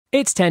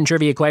It's 10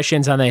 trivia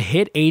questions on the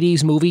hit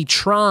 80s movie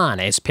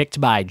Tron, as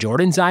picked by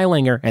Jordan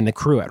Zeilinger and the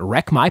crew at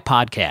Wreck My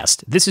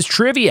Podcast. This is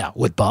Trivia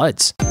with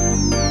Buds.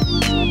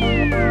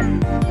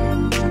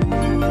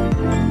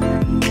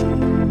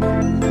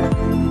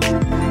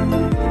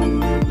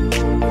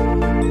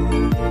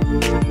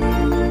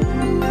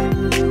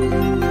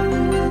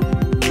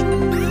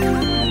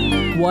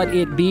 What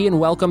it be, and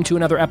welcome to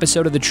another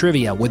episode of the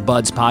Trivia with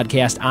Buds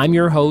podcast. I'm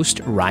your host,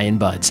 Ryan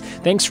Buds.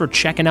 Thanks for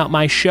checking out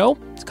my show.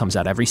 It comes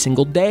out every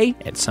single day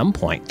at some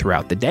point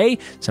throughout the day,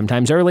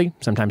 sometimes early,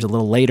 sometimes a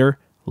little later,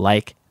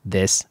 like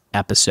this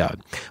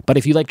episode. But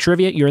if you like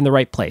trivia, you're in the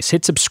right place.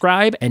 Hit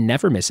subscribe and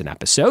never miss an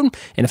episode.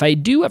 And if I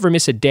do ever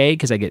miss a day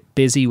because I get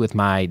busy with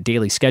my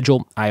daily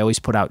schedule, I always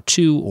put out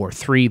 2 or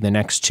 3 the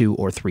next 2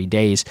 or 3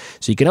 days.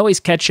 So you can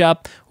always catch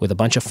up with a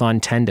bunch of fun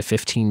 10 to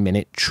 15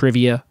 minute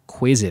trivia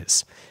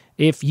quizzes.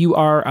 If you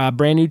are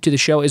brand new to the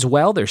show as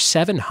well, there's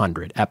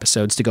 700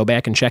 episodes to go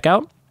back and check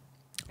out.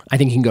 I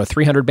think you can go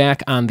 300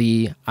 back on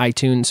the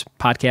iTunes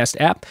podcast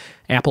app,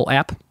 Apple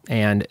app,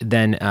 and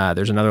then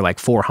there's another like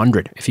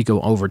 400 if you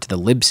go over to the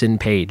Libsyn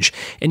page.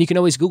 And you can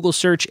always Google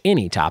search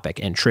any topic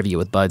and Trivia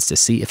with Buds to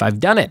see if I've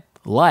done it,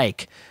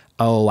 like,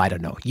 I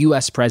don't know,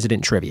 U.S.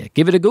 President Trivia.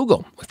 Give it a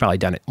Google. We've probably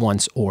done it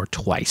once or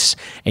twice.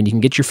 And you can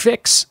get your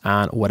fix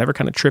on whatever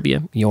kind of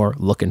trivia you're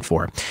looking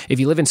for. If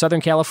you live in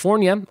Southern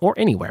California or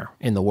anywhere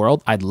in the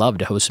world, I'd love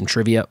to host some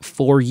trivia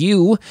for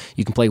you.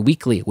 You can play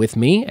weekly with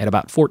me at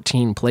about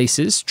 14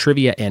 places,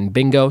 trivia and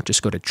bingo.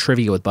 Just go to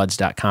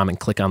triviawithbuds.com and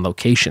click on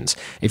locations.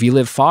 If you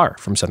live far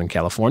from Southern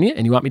California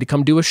and you want me to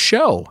come do a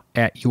show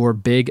at your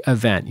big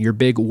event, your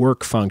big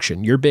work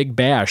function, your big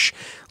bash,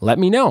 let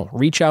me know.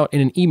 Reach out in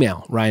an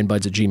email,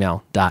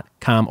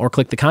 ryanbuds@gmail.com, or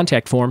click the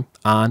contact form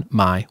on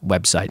my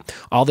website.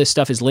 All this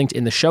stuff is linked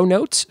in the show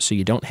notes, so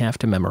you don't have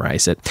to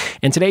memorize it.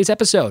 And today's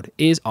episode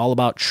is all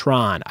about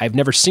Tron. I've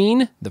never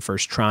seen the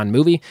first Tron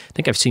movie. I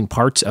think I've seen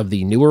parts of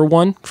the newer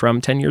one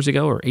from 10 years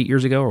ago or 8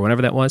 years ago or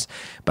whenever that was,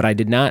 but I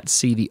did not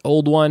see the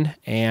old one,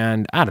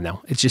 and I don't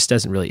know, it just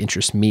doesn't really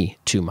interest me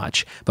too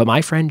much. But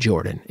my friend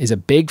Jordan is a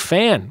big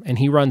fan, and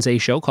he runs a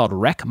show called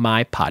Wreck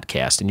My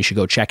Podcast, and you should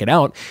go check it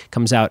out. It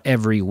comes out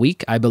every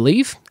week, I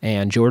believe,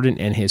 and Jordan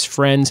and his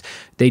friends,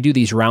 they do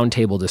these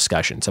roundtable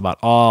discussions about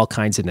all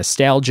kinds of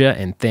nostalgia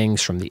and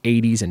things from the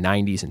 80s and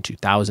 90s and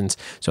 2000s.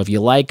 So if you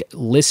like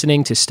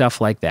listening to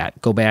stuff like that,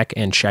 go back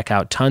and check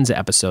out tons of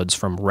episodes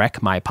from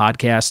Wreck My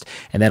Podcast,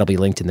 and that'll be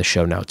linked in the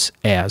show notes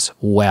as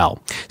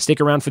well. Stick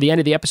around for the end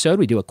of the episode.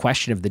 We do a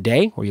question of the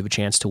day where you have a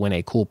chance to win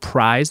a cool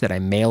prize that I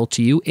mail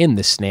to you in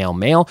the snail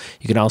mail.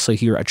 You can also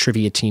hear a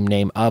trivia team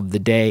name of the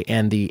day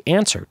and the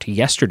answer to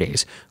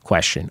yesterday's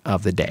question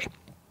of the day.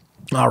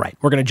 All right,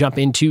 we're going to jump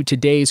into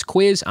today's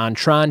quiz on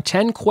Tron,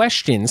 10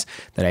 questions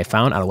that I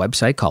found on a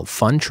website called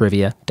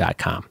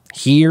funtrivia.com.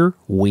 Here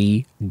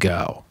we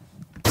go.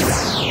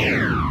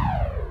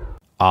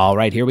 All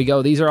right, here we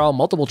go. These are all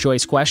multiple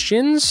choice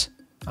questions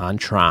on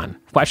Tron.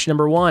 Question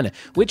number 1,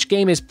 which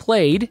game is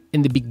played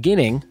in the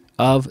beginning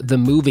of the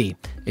movie?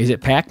 Is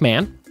it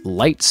Pac-Man,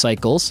 Light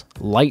Cycles,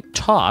 Light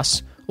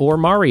Toss, or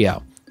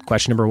Mario?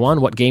 Question number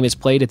 1, what game is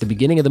played at the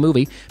beginning of the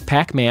movie?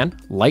 Pac-Man,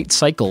 Light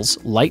Cycles,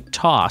 Light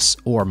Toss,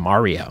 or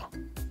Mario?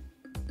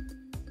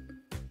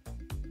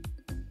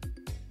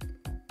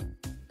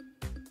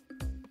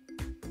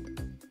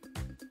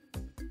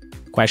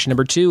 Question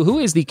number 2, who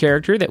is the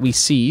character that we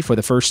see for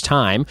the first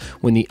time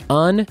when the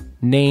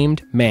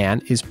unnamed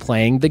man is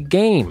playing the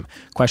game?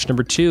 Question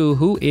number 2,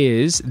 who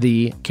is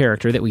the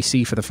character that we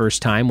see for the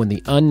first time when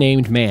the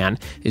unnamed man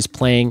is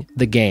playing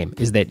the game?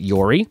 Is that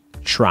Yori,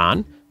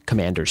 Tron,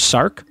 Commander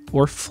Sark,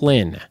 or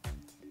Flynn?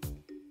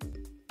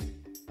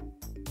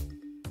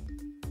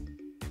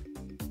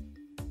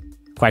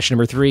 Question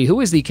number 3, who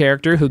is the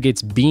character who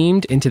gets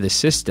beamed into the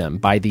system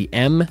by the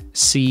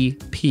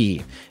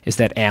MCP? Is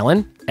that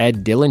Alan,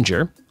 Ed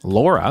Dillinger,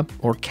 Laura,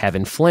 or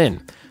Kevin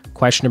Flynn?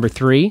 Question number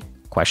 3.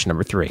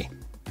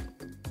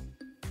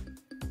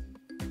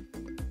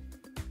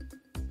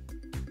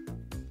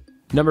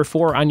 Number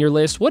 4 on your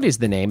list, what is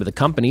the name of the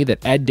company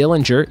that Ed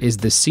Dillinger is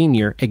the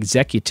senior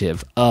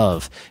executive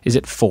of? Is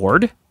it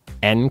Ford,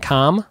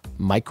 Encom,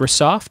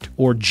 Microsoft,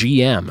 or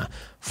GM?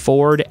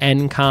 Ford,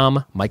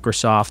 Encom,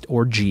 Microsoft,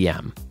 or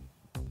GM?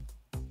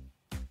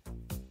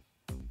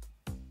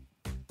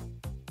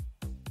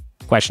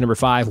 Question number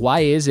 5, why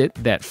is it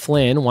that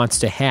Flynn wants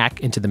to hack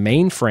into the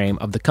mainframe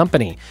of the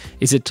company?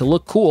 Is it to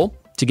look cool,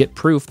 to get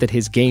proof that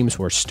his games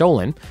were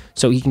stolen,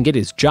 so he can get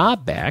his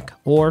job back,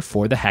 or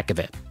for the heck of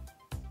it?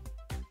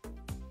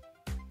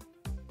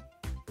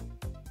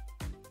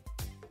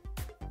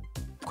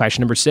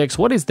 Question number 6,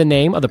 what is the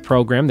name of the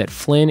program that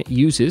Flynn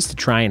uses to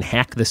try and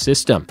hack the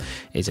system?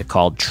 Is it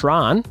called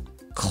Tron,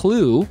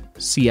 Clue,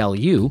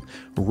 CLU,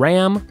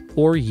 RAM,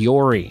 or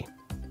Yori?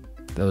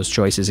 Those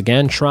choices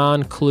again,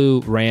 Tron,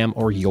 Clue, RAM,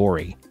 or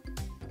Yori.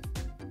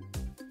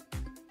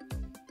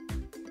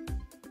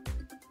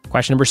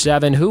 Question number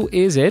 7, who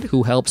is it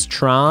who helps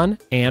Tron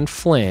and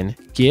Flynn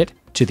get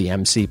to the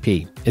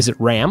MCP? Is it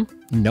Ram,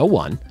 No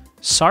One,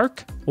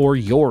 Sark, or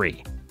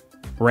Yori?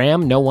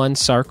 Ram, No One,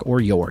 Sark,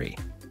 or Yori?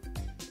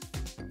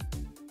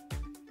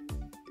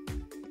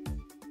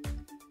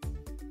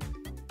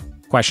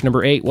 Question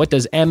number 8, what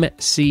does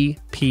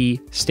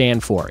MCP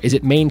stand for? Is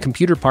it main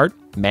computer part,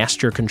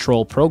 master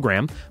control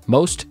program,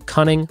 most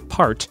cunning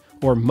part,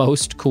 or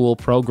most cool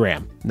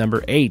program?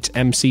 Number 8,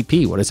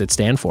 MCP, what does it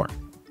stand for?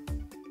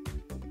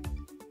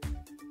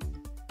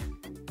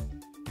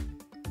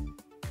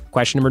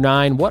 Question number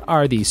 9, what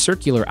are the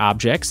circular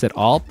objects that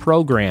all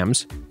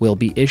programs will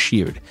be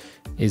issued?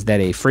 Is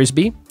that a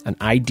Frisbee, an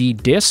ID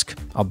disc,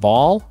 a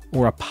ball,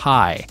 or a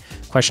pie?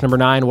 Question number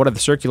 9, what are the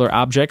circular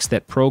objects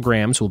that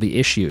programs will be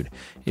issued?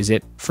 Is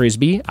it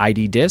Frisbee,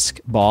 ID disc,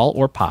 ball,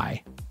 or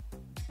pie?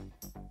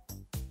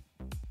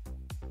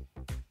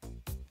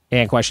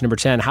 And question number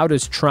 10, how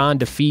does Tron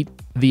defeat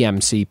the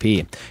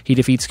MCP? He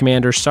defeats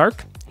Commander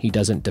Sark. He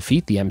doesn't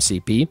defeat the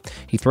MCP.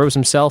 He throws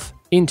himself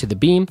into the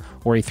beam,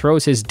 or he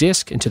throws his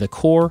disc into the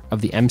core of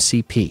the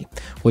MCP.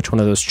 Which one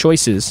of those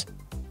choices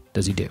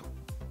does he do?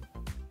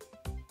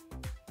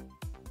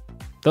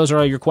 Those are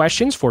all your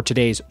questions for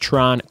today's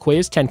Tron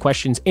quiz. 10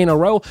 questions in a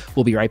row.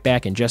 We'll be right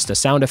back in just a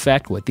sound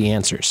effect with the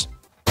answers.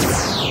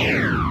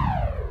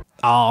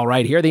 All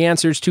right, here are the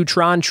answers to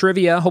Tron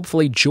trivia.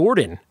 Hopefully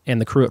Jordan and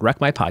the crew at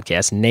Wreck My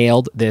Podcast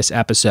nailed this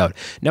episode.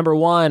 Number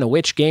 1,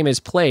 which game is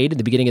played in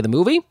the beginning of the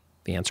movie?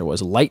 The answer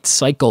was Light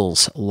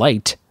Cycles.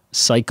 Light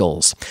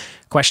Cycles.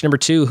 Question number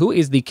 2, who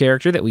is the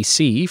character that we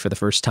see for the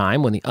first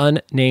time when the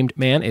unnamed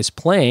man is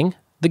playing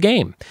the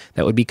game?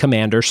 That would be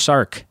Commander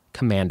Sark.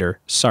 Commander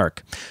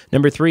Sark.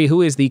 Number 3,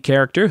 who is the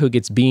character who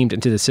gets beamed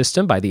into the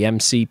system by the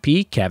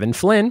MCP? Kevin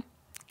Flynn.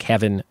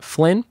 Kevin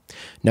Flynn.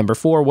 Number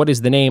 4, what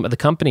is the name of the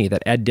company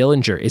that Ed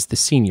Dillinger is the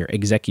senior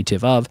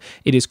executive of?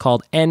 It is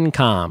called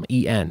Encom,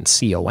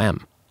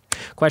 E-N-C-O-M.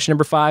 Question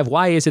number 5,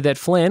 why is it that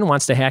Flynn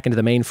wants to hack into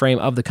the mainframe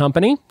of the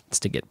company? It's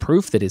to get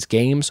proof that his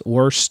games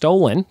were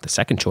stolen, the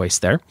second choice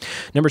there.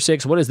 Number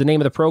 6, what is the name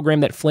of the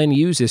program that Flynn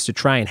uses to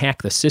try and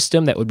hack the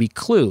system? That would be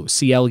Clue,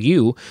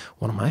 C-L-U,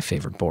 one of my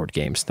favorite board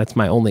games. That's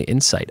my only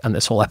insight on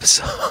this whole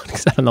episode,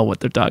 because I don't know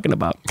what they're talking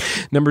about.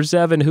 Number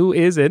 7, who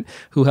is it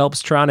who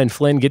helps Tron and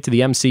Flynn get to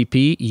the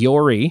MCP?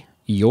 Yori.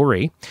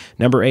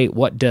 Number 8,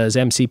 what does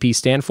MCP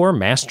stand for?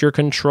 Master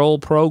Control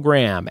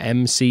Program.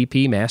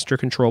 MCP, Master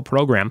Control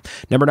Program.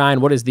 Number 9,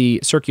 what is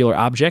the circular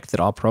object that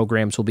all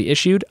programs will be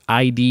issued?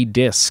 ID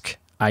disc.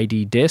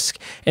 ID disc.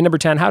 And number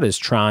 10, how does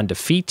Tron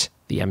defeat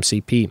the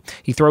MCP?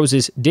 He throws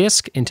his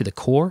disc into the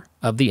core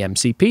of the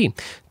MCP.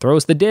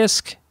 Throws the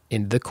disc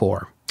into the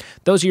core.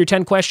 Those are your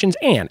 10 questions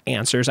and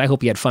answers. I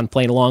hope you had fun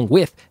playing along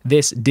with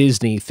this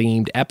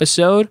Disney-themed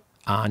episode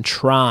on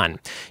Tron.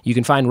 You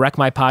can find Wreck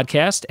My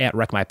Podcast at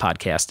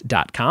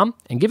wreckmypodcast.com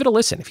and give it a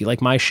listen. If you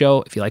like my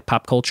show, if you like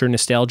pop culture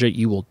nostalgia,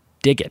 you will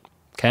dig it.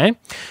 Okay?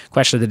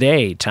 Question of the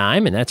day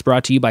time, and that's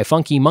brought to you by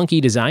Funky Monkey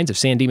Designs of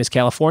San Dimas,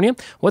 California.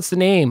 What's the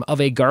name of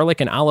a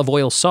garlic and olive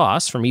oil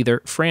sauce from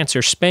either France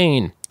or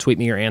Spain? Tweet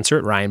me your answer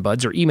at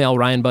RyanBuds or email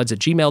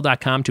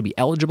ryanbuds@gmail.com to be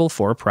eligible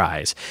for a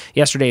prize.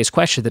 Yesterday's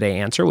question of the day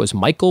answer was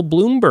Michael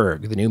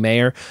Bloomberg, the new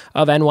mayor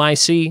of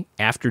NYC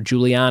after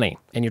Giuliani.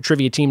 And your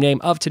trivia team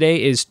name of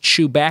today is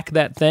Chew Back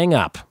That Thing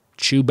Up.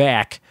 Chew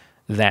Back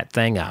That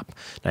Thing Up.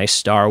 Nice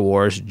Star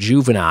Wars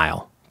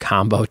juvenile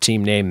combo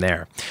team name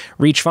there.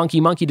 Reach Funky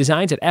Monkey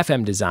Designs at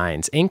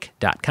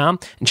fmdesignsinc.com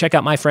and check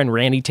out my friend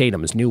Randy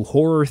Tatum's new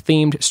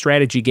horror-themed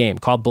strategy game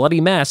called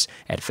Bloody Mess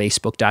at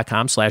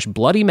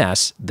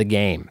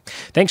facebook.com/bloodymessthegame.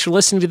 Thanks for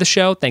listening to the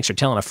show. Thanks for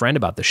telling a friend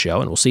about the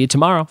show, and we'll see you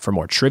tomorrow for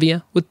more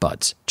Trivia with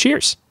Buds.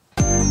 Cheers.